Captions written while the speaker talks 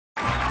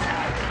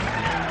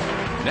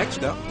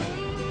Next up,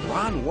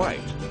 Ron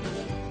White.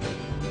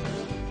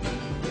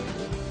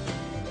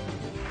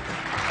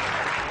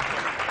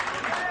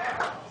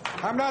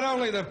 I'm not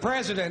only the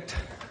president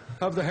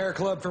of the Hair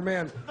Club for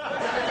Men,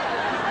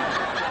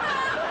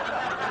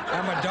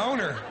 I'm a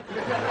donor.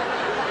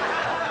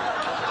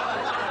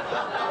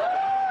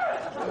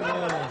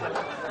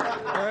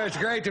 It's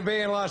great to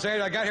be in Los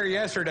Angeles. I got here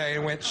yesterday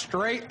and went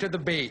straight to the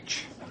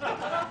beach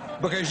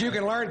because you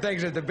can learn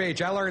things at the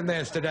beach. I learned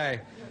this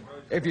today.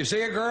 If you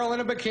see a girl in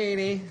a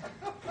bikini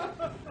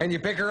and you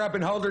pick her up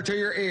and hold her to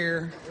your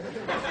ear,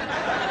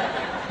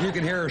 you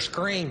can hear her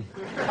scream.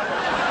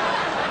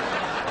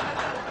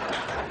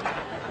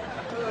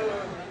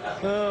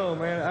 Oh,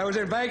 man. I was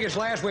in Vegas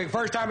last week.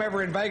 First time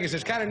ever in Vegas.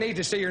 It's kind of neat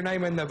to see your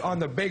name on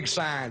the big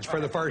signs for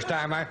the first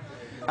time.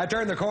 I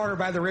turned the corner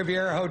by the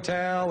Riviera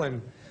Hotel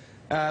and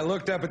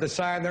looked up at the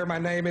sign. There my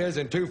name is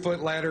in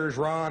 2-foot letters,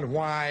 Ron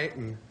White.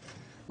 And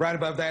right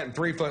above that in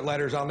 3-foot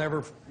letters, I'll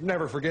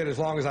never forget as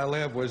long as I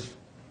live, was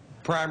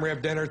prime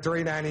rib dinner,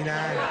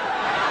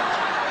 $3.99.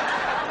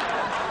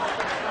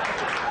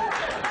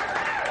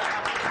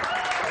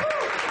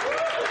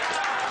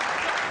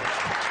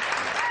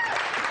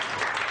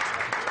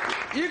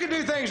 You can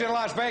do things in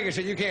Las Vegas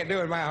that you can't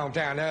do in my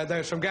hometown.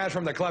 There's some guys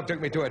from the club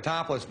took me to a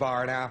topless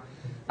bar. Now,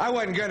 I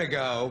wasn't going to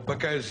go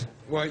because,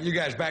 well, you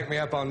guys back me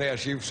up on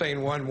this. You've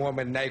seen one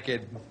woman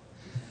naked.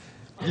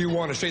 You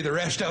want to see the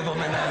rest of them.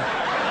 And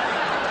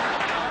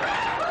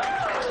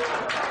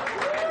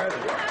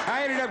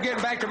I ended up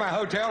getting back to my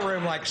hotel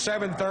room like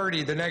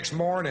 7:30 the next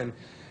morning.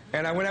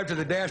 And I went up to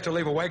the desk to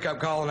leave a wake-up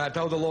call, and I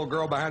told the little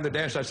girl behind the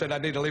desk, I said, I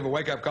need to leave a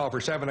wake-up call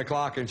for 7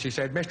 o'clock. And she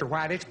said, Mr.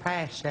 White, it's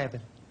past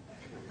 7.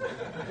 I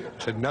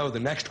said, no, the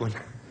next one.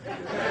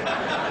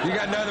 You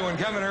got another one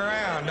coming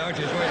around, don't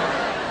you,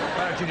 sweetheart?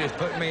 Why don't you just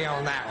put me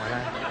on that one?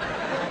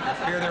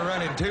 I hear they're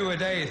running 2 a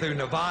day through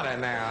Nevada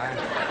now.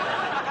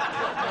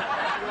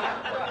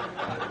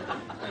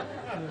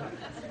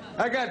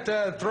 I got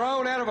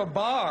thrown out of a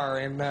bar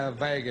in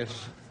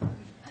Vegas.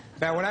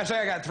 Now, when I say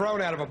I got thrown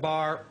out of a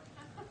bar,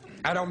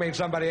 I don't mean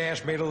somebody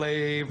asked me to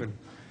leave, and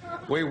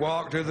we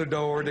walked to the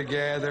door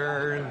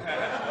together, and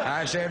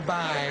I said,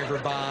 bye,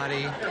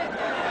 everybody.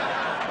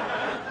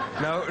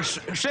 No,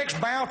 6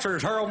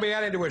 bouncers hurled me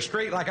out into a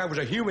street like I was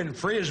a human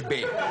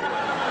frisbee.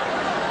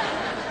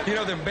 You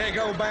know them big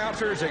old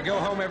bouncers that go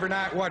home every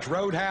night, watch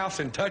Roadhouse,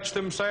 and touch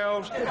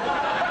themselves?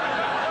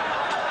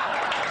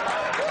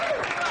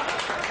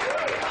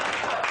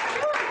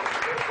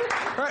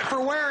 Right, for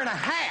wearing a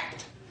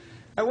hat.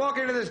 I walk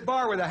into this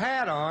bar with a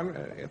hat on,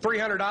 a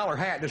 $300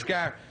 hat. This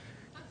guy,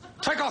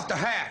 take off the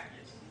hat.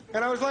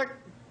 And I was like,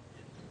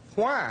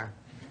 why?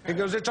 He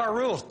goes, it's our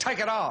rules, take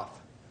it off.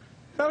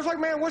 I was like,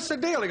 man, what's the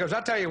deal? He goes,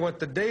 I'll tell you what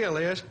the deal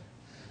is.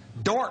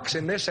 Dorks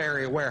in this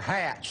area wear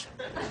hats,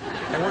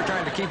 and we're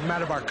trying to keep them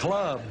out of our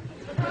club.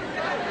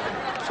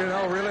 I said,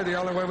 oh, really? The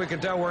only way we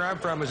can tell where I'm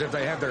from is if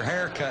they have their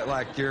hair cut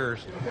like yours.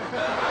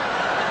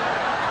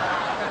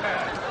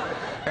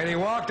 And he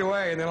walked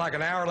away, and then like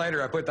an hour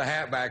later, I put the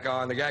hat back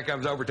on. The guy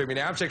comes over to me.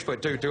 Now, I'm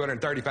 6'2",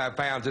 235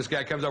 pounds. This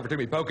guy comes over to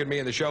me, poking me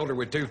in the shoulder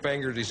with 2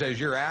 fingers. He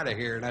says, you're out of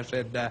here. And I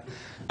said,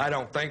 I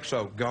don't think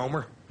so,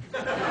 Gomer.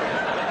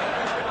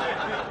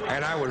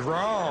 And I was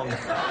wrong.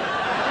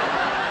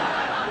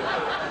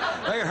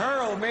 They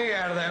hurled me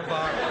out of that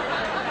bar.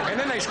 And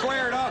then they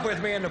squared off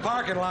with me in the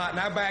parking lot, and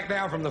I backed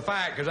down from the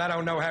fight because I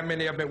don't know how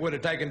many of them it would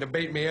have taken to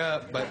beat me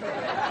up, but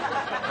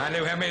I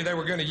knew how many they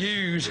were going to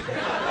use.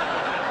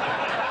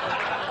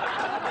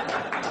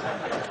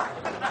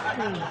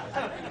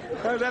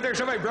 I was out there,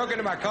 somebody broke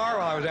into my car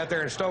while I was out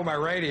there and stole my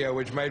radio,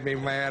 which made me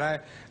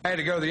mad. I had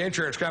to go to the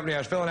insurance company. I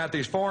was filling out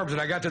these forms,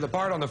 and I got to the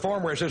part on the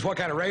form where it says, what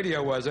kind of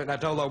radio was it? And I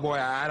told the old boy,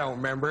 I don't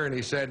remember. And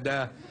he said,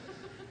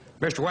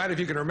 Mr. White, if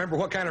you can remember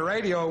what kind of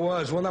radio it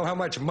was, we'll know how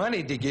much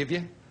money to give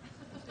you.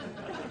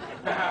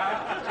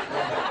 That's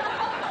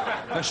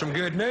some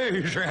good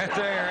news right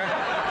there.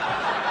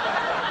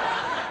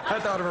 I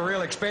thought of a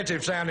real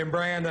expensive sounding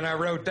brand, and I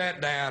wrote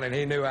that down, and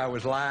he knew I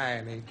was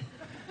lying. He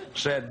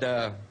said,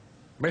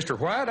 Mr.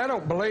 White, I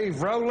don't believe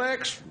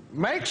Rolex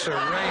makes a ring.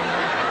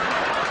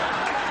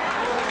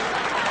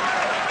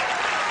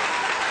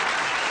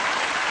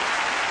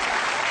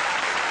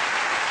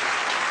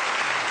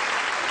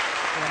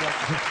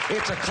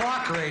 It's a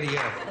clock radio.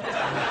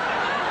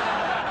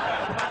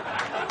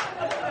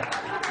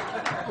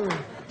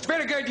 It's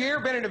been a good year,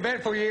 been an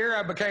eventful year.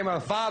 I became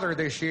a father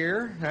this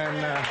year, and,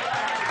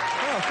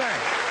 oh,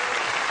 thanks.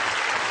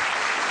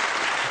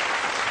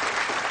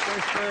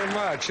 Thanks very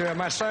much.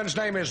 My son's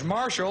name is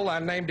Marshall. I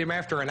named him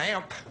after an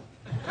amp.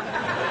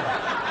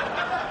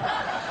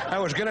 I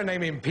was going to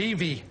name him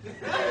Peavy.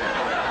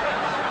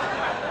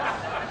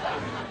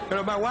 You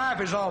know, my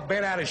wife is all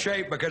bent out of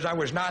shape because I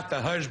was not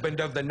the husband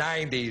of the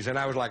 90s, and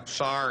I was like,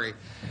 sorry.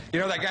 You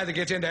know, that guy that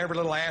gets into every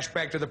little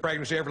aspect of the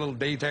pregnancy, every little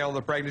detail of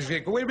the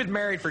pregnancy. We'd been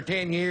married for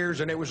 10 years,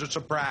 and it was a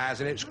surprise,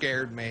 and it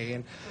scared me.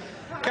 And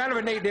kind of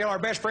a neat deal. Our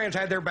best friends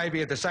had their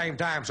baby at the same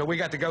time, so we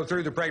got to go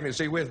through the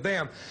pregnancy with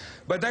them.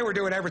 But they were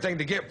doing everything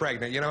to get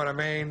pregnant, you know what I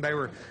mean? They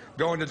were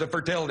going to the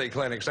fertility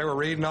clinics. They were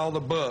reading all the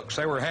books.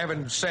 They were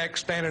having sex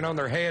standing on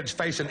their heads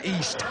facing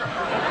east.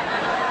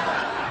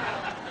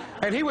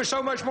 And he was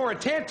so much more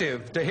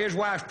attentive to his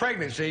wife's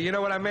pregnancy, you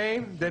know what I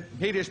mean, that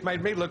he just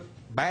made me look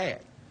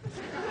bad.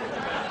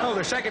 Oh,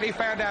 the second he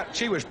found out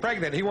she was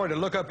pregnant, he wanted to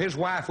look up his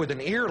wife with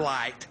an ear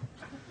light.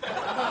 And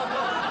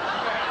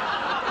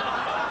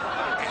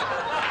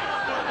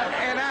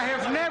I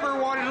have never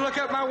wanted to look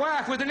up my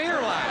wife with an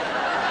ear light.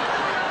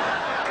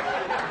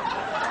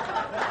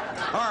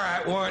 All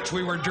right, once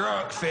we were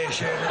drunk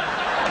fishing.